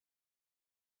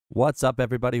What's up,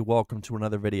 everybody? Welcome to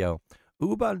another video.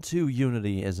 Ubuntu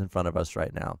Unity is in front of us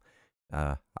right now.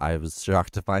 I was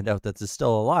shocked to find out that it's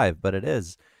still alive, but it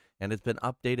is. And it's been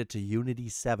updated to Unity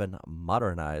 7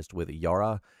 modernized with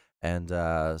Yara and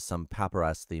some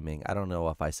Papyrus theming. I don't know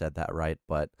if I said that right,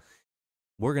 but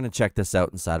we're going to check this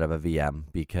out inside of a VM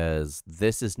because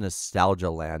this is nostalgia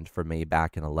land for me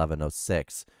back in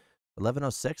 1106.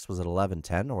 1106? Was it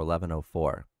 1110 or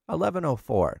 1104?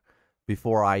 1104,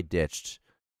 before I ditched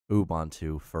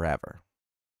Ubuntu forever.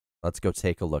 Let's go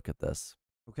take a look at this.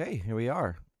 Okay, here we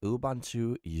are.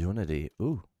 Ubuntu Unity.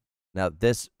 Ooh. Now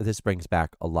this brings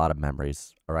back a lot of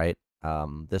memories, all right?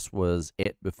 This was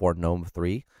it before GNOME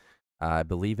 3. I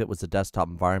believe it was a desktop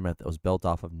environment that was built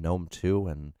off of GNOME 2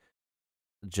 and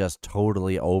just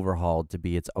totally overhauled to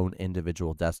be its own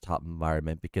individual desktop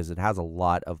environment because it has a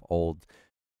lot of old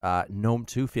GNOME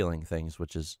 2 feeling things,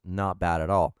 which is not bad at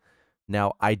all.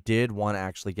 Now, I did want to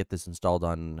actually get this installed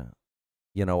on,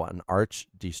 an Arch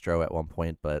distro at one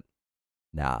point, but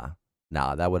nah,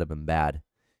 that would have been bad.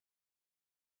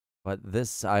 But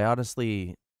this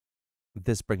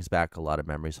brings back a lot of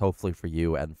memories, hopefully for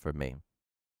you and for me.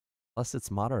 Plus, it's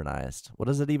modernized. What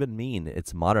does it even mean?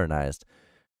 It's modernized.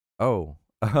 Oh,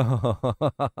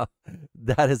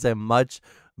 that is a much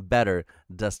better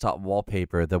desktop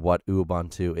wallpaper than what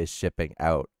Ubuntu is shipping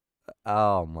out.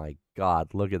 Oh my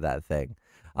God, look at that thing.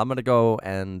 I'm going to go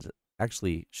and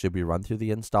actually, should we run through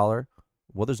the installer?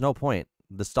 Well, there's no point.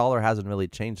 The installer hasn't really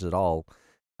changed at all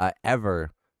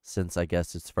ever since, I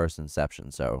guess, its first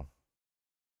inception. So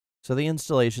the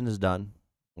installation is done.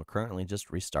 We're currently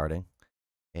just restarting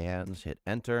and hit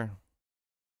enter.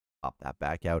 Pop that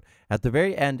back out. At the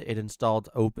very end, it installed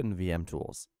Open VM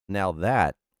Tools. Now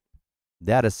that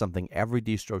is something every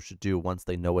distro should do once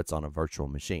they know it's on a virtual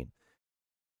machine.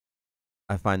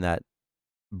 I find that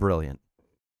brilliant.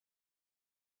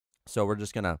 So we're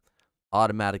just going to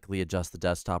automatically adjust the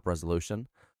desktop resolution.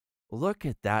 Look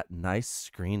at that nice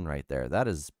screen right there. That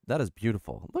is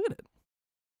beautiful. Look at it.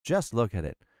 Just look at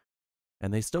it.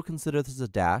 And they still consider this a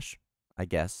dash, I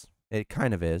guess. It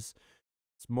kind of is.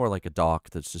 It's more like a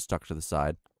dock that's just stuck to the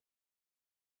side.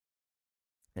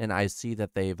 And I see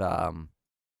that they've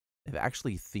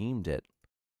actually themed it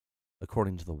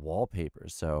according to the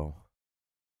wallpapers. So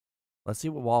let's see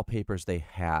what wallpapers they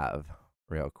have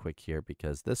real quick here,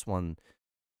 because this one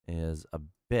is a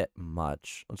bit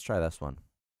much. Let's try this one.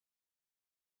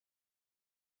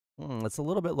 It's a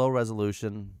little bit low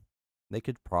resolution. They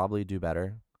could probably do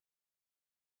better.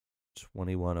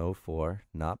 21.04.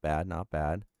 Not bad, not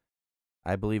bad.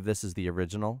 I believe this is the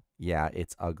original. Yeah,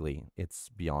 it's ugly. It's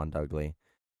beyond ugly.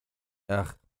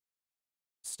 Ugh.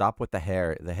 Stop with the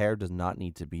hair. The hair does not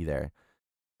need to be there.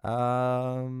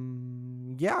 Yeah,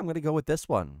 I'm going to go with this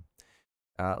one.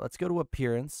 Let's go to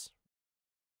appearance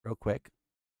real quick.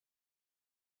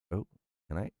 Oh,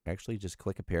 can I actually just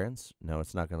click appearance? No,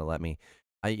 it's not going to let me.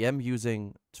 I am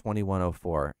using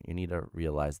 2104. You need to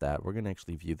realize that. We're going to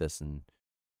actually view this and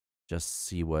just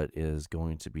see what is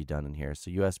going to be done in here.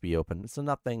 So USB open. So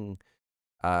nothing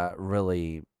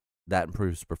really that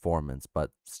improves performance,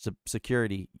 but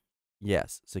security,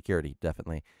 yes, security,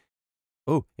 definitely.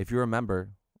 Oh, if you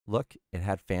remember, look, it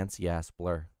had fancy-ass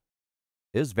blur.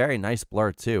 It was very nice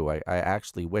blur, too. I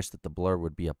actually wish that the blur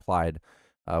would be applied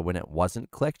when it wasn't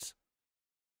clicked.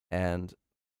 And,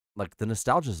 like, the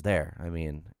nostalgia's there. I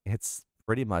mean, it's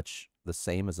pretty much the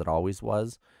same as it always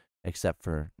was, except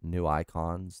for new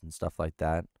icons and stuff like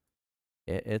that.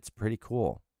 It's pretty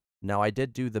cool. Now, I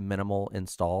did do the minimal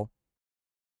install.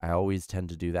 I always tend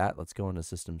to do that. Let's go into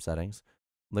system settings.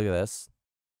 Look at this.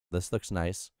 This looks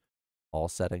nice. All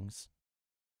settings.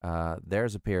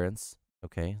 There's appearance.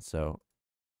 Okay, so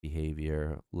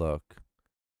behavior, look,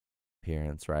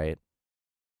 appearance, right?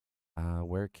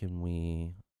 Where can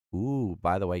we... Ooh,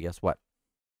 by the way, guess what?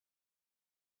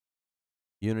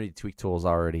 Unity Tweak Tool is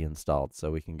already installed, so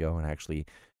we can go and actually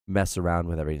mess around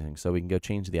with everything. So we can go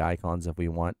change the icons if we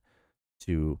want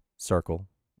to circle,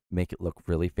 make it look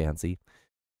really fancy.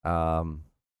 We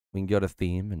can go to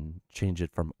theme and change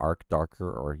it from Arc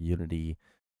Darker or Unity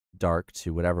Dark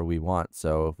to whatever we want.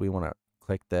 So if we want to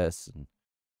click this, and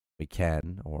we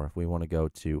can, or if we want to go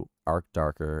to Arc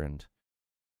Darker and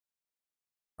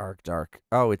Arc Dark.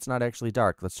 Oh, it's not actually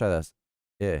dark. Let's try this.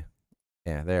 Yeah,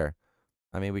 there.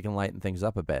 I mean, we can lighten things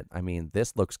up a bit. I mean,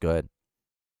 this looks good.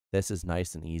 This is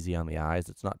nice and easy on the eyes.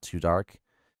 It's not too dark.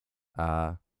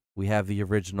 We have the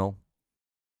original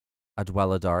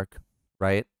Adwella Dark,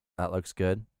 right? That looks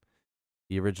good.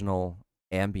 The original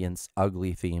Ambience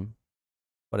Ugly theme.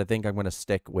 But I think I'm going to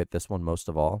stick with this one most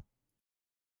of all.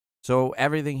 So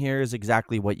everything here is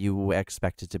exactly what you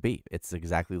expect it to be. It's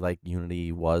exactly like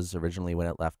Unity was originally when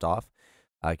it left off.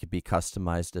 It could be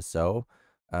customized as so.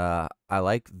 I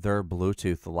like their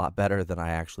Bluetooth a lot better than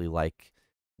I actually like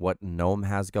what GNOME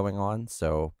has going on.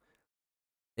 So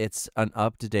it's an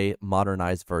up-to-date,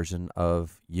 modernized version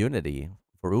of Unity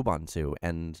for Ubuntu,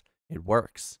 and it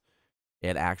works.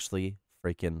 It actually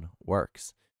freaking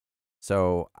works.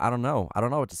 So I don't know. I don't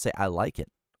know what to say. I like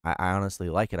it. I honestly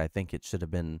like it. I think it should have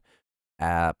been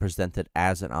presented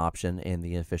as an option in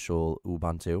the official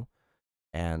Ubuntu,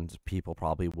 and people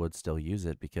probably would still use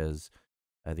it because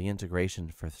the integration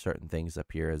for certain things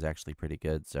up here is actually pretty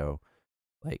good. So,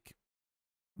 like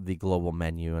the global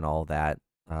menu and all that.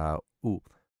 Ooh,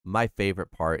 my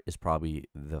favorite part is probably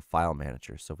the file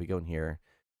manager. So if we go in here,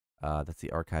 that's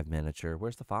the archive manager.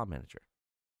 Where's the file manager?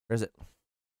 Where is it?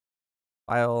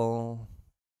 File.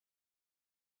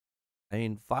 I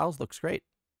mean, files looks great,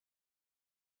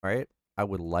 right? I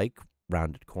would like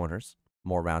rounded corners,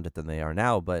 more rounded than they are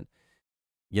now, but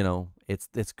you know, it's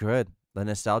good. The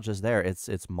nostalgia's there.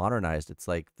 It's modernized. It's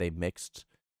like they mixed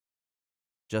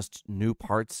just new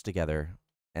parts together.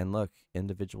 And look,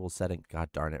 individual setting. God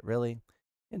darn it, really?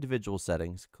 Individual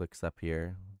settings. Clicks up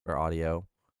here for audio.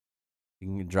 You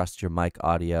can adjust your mic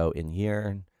audio in here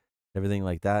and everything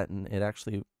like that, and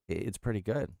it's pretty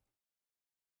good.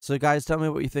 So guys, tell me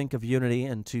what you think of Unity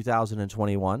in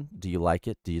 2021. Do you like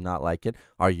it? Do you not like it?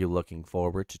 Are you looking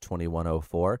forward to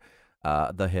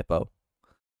 21.04? The hippo,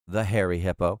 the hairy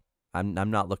hippo.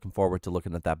 I'm not looking forward to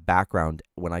looking at that background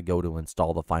when I go to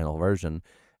install the final version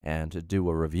and to do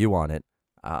a review on it.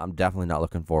 I'm definitely not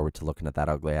looking forward to looking at that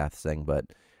ugly ass thing, but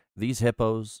these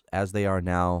hippos, as they are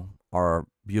now, are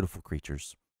beautiful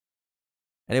creatures.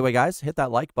 Anyway, guys, hit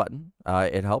that like button.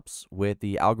 It helps with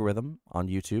the algorithm on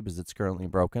YouTube as it's currently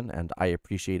broken, and I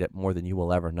appreciate it more than you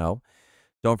will ever know.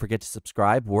 Don't forget to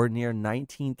subscribe. We're near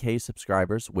 19K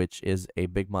subscribers, which is a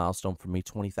big milestone for me.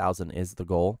 20,000 is the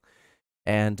goal.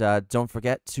 And don't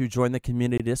forget to join the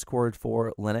community Discord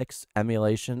for Linux,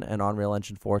 emulation, and Unreal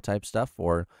Engine 4 type stuff.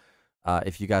 Or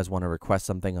if you guys want to request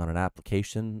something on an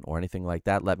application or anything like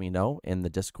that, let me know in the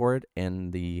Discord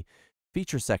in the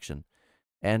feature section.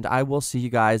 And I will see you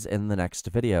guys in the next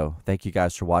video. Thank you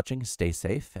guys for watching. Stay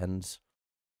safe and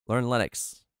learn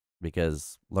Linux,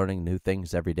 because learning new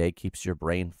things every day keeps your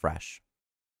brain fresh.